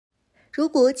如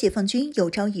果解放军有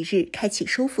朝一日开启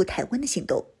收复台湾的行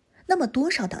动，那么多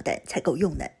少导弹才够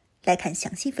用呢？来看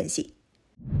详细分析。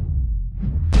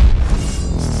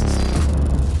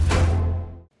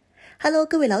Hello，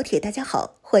 各位老铁，大家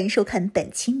好，欢迎收看本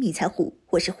期迷彩虎，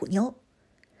我是虎妞。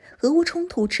俄乌冲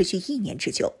突持续1年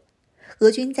之久，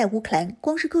俄军在乌克兰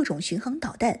光是各种巡航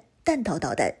导弹、弹道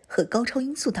导弹和高超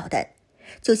音速导弹，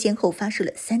就先后发射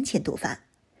了3000多发，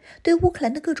对乌克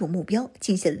兰的各种目标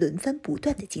进行了轮番不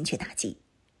断的精确打击。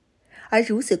而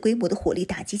如此规模的火力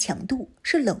打击强度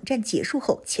是冷战结束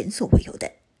后前所未有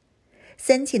的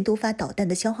，3000多发导弹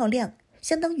的消耗量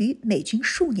相当于美军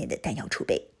数年的弹药储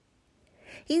备。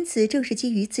因此，正是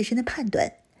基于自身的判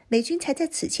断，美军才在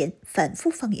此前反复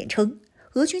放言称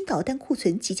俄军导弹库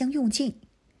存即将用尽。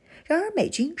然而，美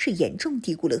军是严重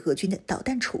低估了俄军的导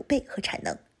弹储备和产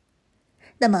能。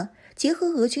那么，结合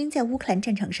俄军在乌克兰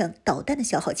战场上导弹的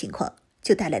消耗情况，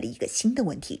就带来了一个新的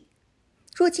问题：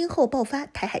若今后爆发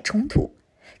台海冲突，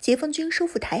解放军收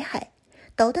复台海，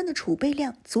导弹的储备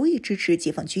量足以支持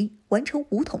解放军完成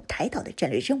武统台岛的战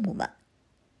略任务吗？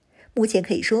目前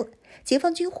可以说，解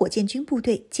放军火箭军部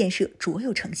队建设卓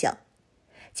有成效。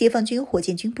解放军火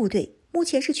箭军部队目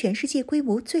前是全世界规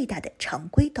模最大的常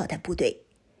规导弹部队，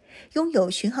拥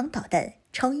有巡航导弹、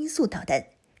超音速导弹、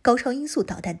高超音速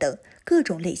导弹等各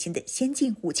种类型的先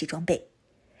进武器装备，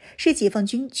是解放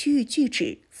军区域拒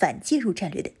止反介入战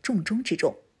略的重中之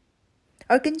重。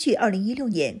而根据2016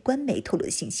年官媒透露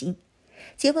的信息，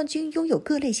解放军拥有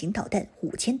各类型导弹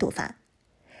5000多发，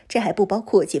这还不包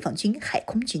括解放军海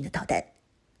空军的导弹。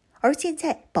而现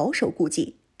在保守估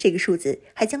计，这个数字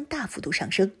还将大幅度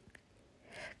上升。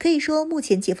可以说，目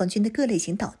前解放军的各类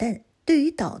型导弹对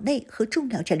于岛内和重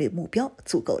要战略目标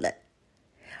足够了。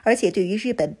而且对于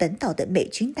日本本岛的美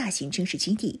军大型军事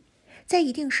基地，在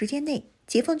一定时间内，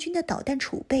解放军的导弹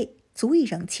储备足以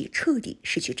让其彻底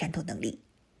失去战斗能力。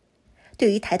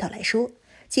对于台岛来说，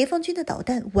解放军的导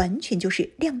弹完全就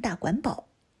是量大管饱。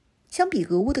相比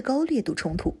俄乌的高烈度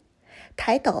冲突，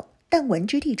台岛弹丸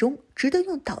之地中值得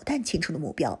用导弹清除的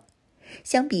目标，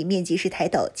相比面积是台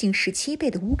岛近17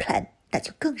倍的乌克兰，那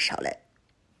就更少了。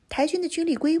台军的军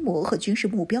力规模和军事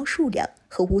目标数量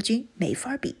和乌军没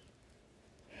法比。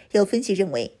有分析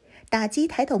认为，打击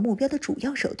台岛目标的主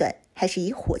要手段还是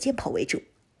以火箭炮为主。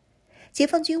解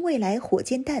放军未来火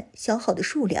箭弹消耗的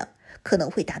数量可能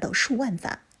会达到数万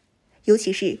发，尤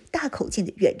其是大口径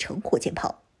的远程火箭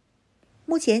炮。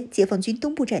目前，解放军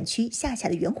东部战区下辖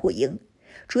的远火营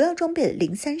主要装备了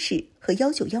03式和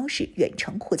191式远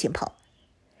程火箭炮。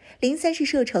03式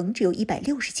射程只有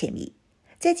160千米，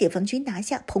在解放军拿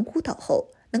下澎湖岛后，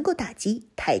能够打击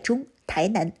台中、台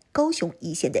南、高雄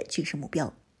一线的军事目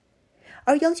标。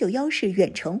而191式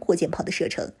远程火箭炮的射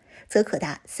程则可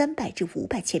达300至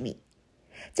500千米，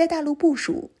在大陆部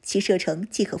署，其射程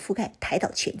即可覆盖台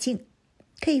岛全境，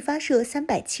可以发射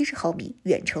370毫米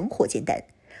远程火箭弹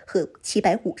和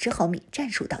750毫米战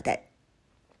术导弹，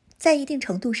在一定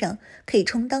程度上可以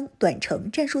充当短程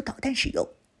战术导弹使用。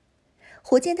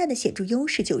火箭弹的显著优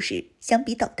势就是相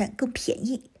比导弹更便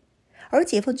宜，而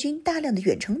解放军大量的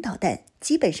远程导弹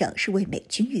基本上是为美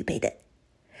军预备的，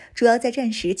主要在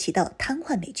战时起到瘫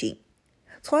痪美军，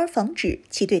从而防止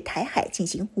其对台海进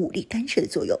行武力干涉的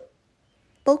作用，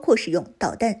包括使用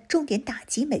导弹重点打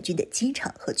击美军的机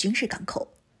场和军事港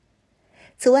口。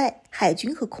此外，海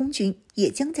军和空军也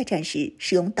将在战时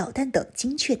使用导弹等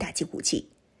精确打击武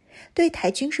器，对台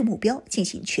军事目标进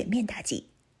行全面打击。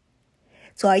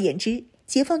总而言之，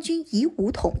解放军以武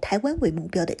统台湾为目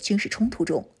标的军事冲突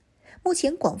中，目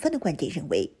前广泛的观点认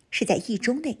为是在1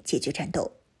周内解决战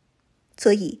斗。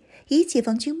所以，以解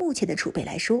放军目前的储备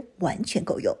来说，完全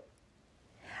够用。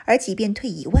而即便退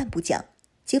1万不讲，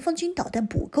解放军导弹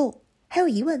不够，还有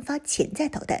1万发潜在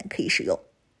导弹可以使用。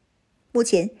目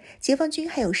前，解放军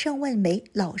还有上万枚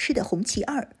老式的红旗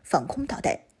2防空导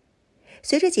弹。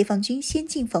随着解放军先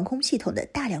进防空系统的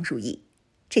大量入役，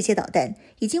这些导弹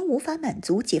已经无法满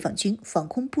足解放军防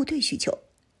空部队需求。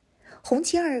红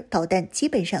旗2导弹基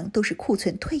本上都是库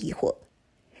存退役货，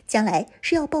将来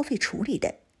是要报废处理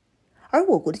的。而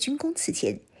我国的军工此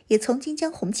前也曾经将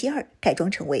红旗2改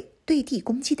装成为对地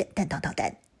攻击的弹道导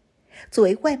弹，作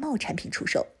为外贸产品出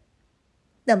售。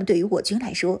那么对于我军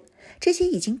来说，这些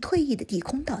已经退役的地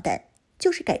空导弹就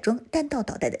是改装弹道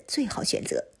导弹的最好选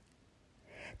择。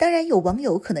当然，有网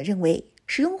友可能认为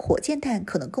使用火箭弹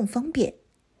可能更方便，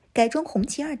改装红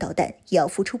旗2导弹也要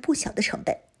付出不小的成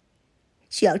本。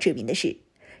需要指明的是，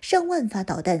上万发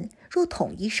导弹若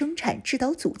统一生产制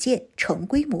导组件，成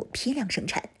规模批量生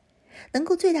产，能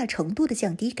够最大程度地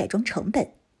降低改装成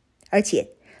本。而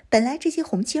且，本来这些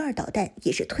红旗2导弹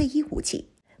也是退役武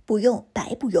器，不用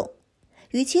白不用，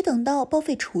与其等到报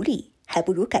废处理，还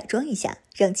不如改装一下，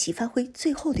让其发挥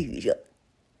最后的余热。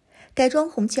改装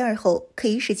红旗2后，可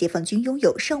以使解放军拥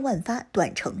有上万发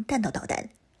短程弹道导弹。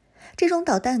这种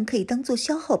导弹可以当作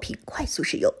消耗品快速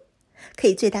使用，可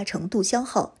以最大程度消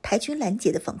耗台军拦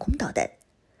截的防空导弹，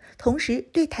同时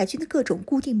对台军的各种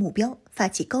固定目标发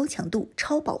起高强度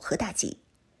超饱和打击。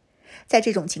在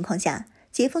这种情况下，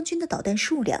解放军的导弹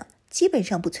数量基本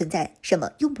上不存在什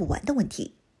么用不完的问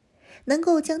题，能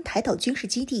够将台岛军事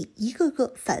基地一个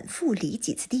个反复离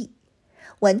几次地，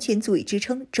完全足以支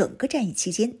撑整个战役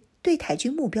期间对台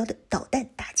军目标的导弹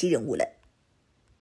打击任务了。